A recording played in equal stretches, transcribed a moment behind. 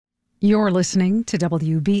You're listening to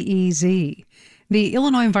WBEZ. The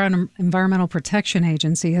Illinois Environmental Protection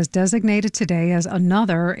Agency has designated today as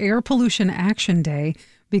another Air Pollution Action Day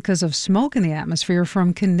because of smoke in the atmosphere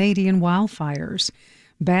from Canadian wildfires.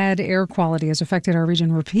 Bad air quality has affected our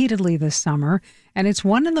region repeatedly this summer, and it's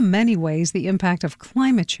one of the many ways the impact of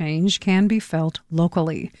climate change can be felt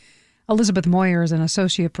locally. Elizabeth Moyer is an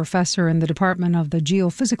associate professor in the Department of the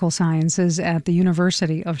Geophysical Sciences at the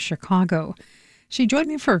University of Chicago. She joined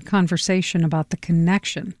me for a conversation about the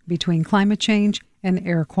connection between climate change and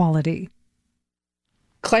air quality.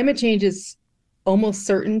 Climate change is almost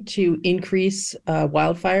certain to increase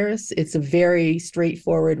wildfires. It's a very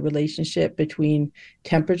straightforward relationship between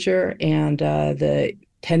temperature and the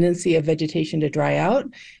tendency of vegetation to dry out.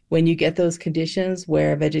 When you get those conditions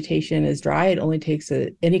where vegetation is dry, it only takes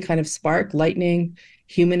any kind of spark, lightning,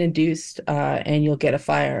 human-induced, and you'll get a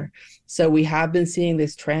fire. So we have been seeing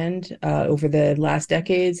this trend over the last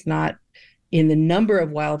decades, not in the number of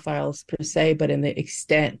wildfires per se, but in the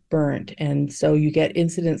extent burnt. And so you get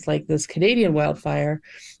incidents like this Canadian wildfire,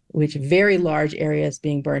 which very large areas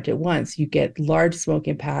being burnt at once. You get large smoke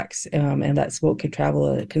impacts, and that smoke can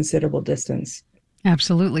travel a considerable distance.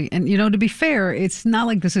 Absolutely. And, to be fair, it's not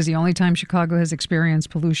like this is the only time Chicago has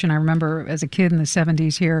experienced pollution. I remember as a kid in the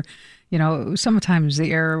 70s here, sometimes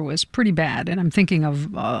the air was pretty bad. And I'm thinking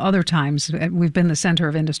of other times we've been the center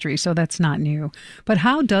of industry, so that's not new. But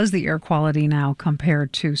how does the air quality now compare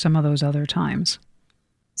to some of those other times?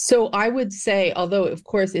 So I would say, although of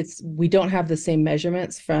course we don't have the same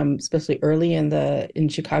measurements from especially early in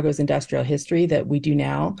Chicago's industrial history that we do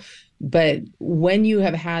now. But when you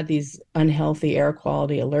have had these unhealthy air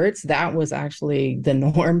quality alerts, that was actually the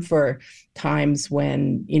norm for times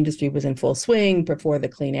when industry was in full swing before the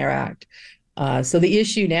Clean Air Act. So the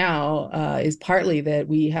issue now is partly that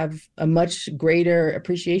we have a much greater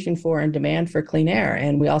appreciation for and demand for clean air,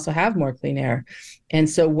 and we also have more clean air. And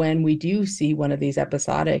so when we do see one of these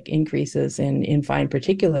episodic increases in fine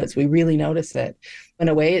particulates, we really notice it. In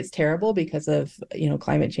a way, it's terrible because of,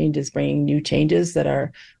 climate change is bringing new changes that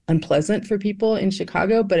are unpleasant for people in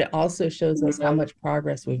Chicago, but it also shows us how much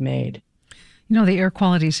progress we've made. The air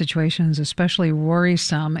quality situation is especially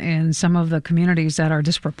worrisome in some of the communities that are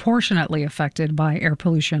disproportionately affected by air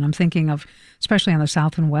pollution. I'm thinking of especially on the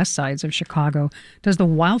south and west sides of Chicago. Does the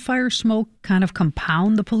wildfire smoke kind of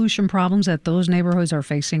compound the pollution problems that those neighborhoods are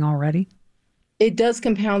facing already? It does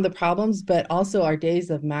compound the problems, but also our days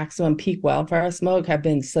of maximum peak wildfire smoke have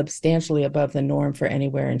been substantially above the norm for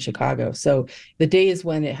anywhere in Chicago. So the days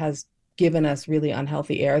when it has given us really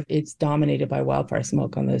unhealthy air, it's dominated by wildfire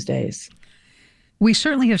smoke on those days. We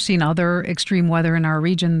certainly have seen other extreme weather in our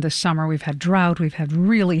region this summer. We've had drought, we've had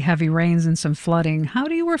really heavy rains and some flooding. How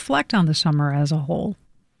do you reflect on the summer as a whole?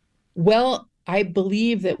 Well, I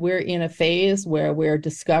believe that we're in a phase where we're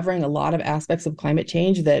discovering a lot of aspects of climate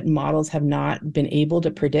change that models have not been able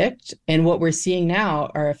to predict. And what we're seeing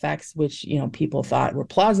now are effects which, people thought were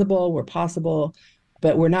plausible, were possible,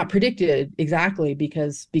 but we're not predicted exactly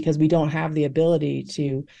because we don't have the ability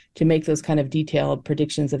to make those kind of detailed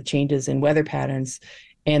predictions of changes in weather patterns.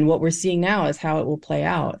 And what we're seeing now is how it will play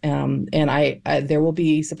out. And there will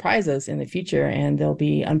be surprises in the future, and there'll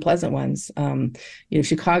be unpleasant ones.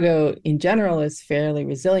 Chicago in general is fairly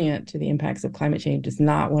resilient to the impacts of climate change. It's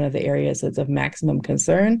not one of the areas that's of maximum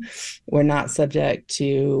concern. We're not subject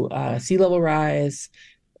to sea level rise.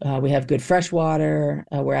 We have good fresh water.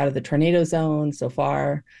 We're out of the tornado zone so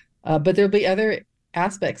far. But there'll be other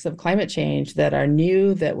aspects of climate change that are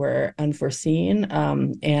new, that were unforeseen.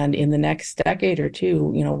 And in the next decade or two,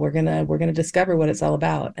 we're gonna discover what it's all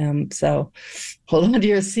about. So hold on to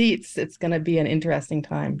your seats. It's gonna be an interesting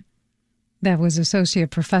time. That was Associate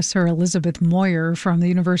Professor Elizabeth Moyer from the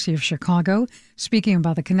University of Chicago, speaking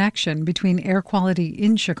about the connection between air quality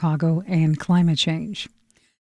in Chicago and climate change.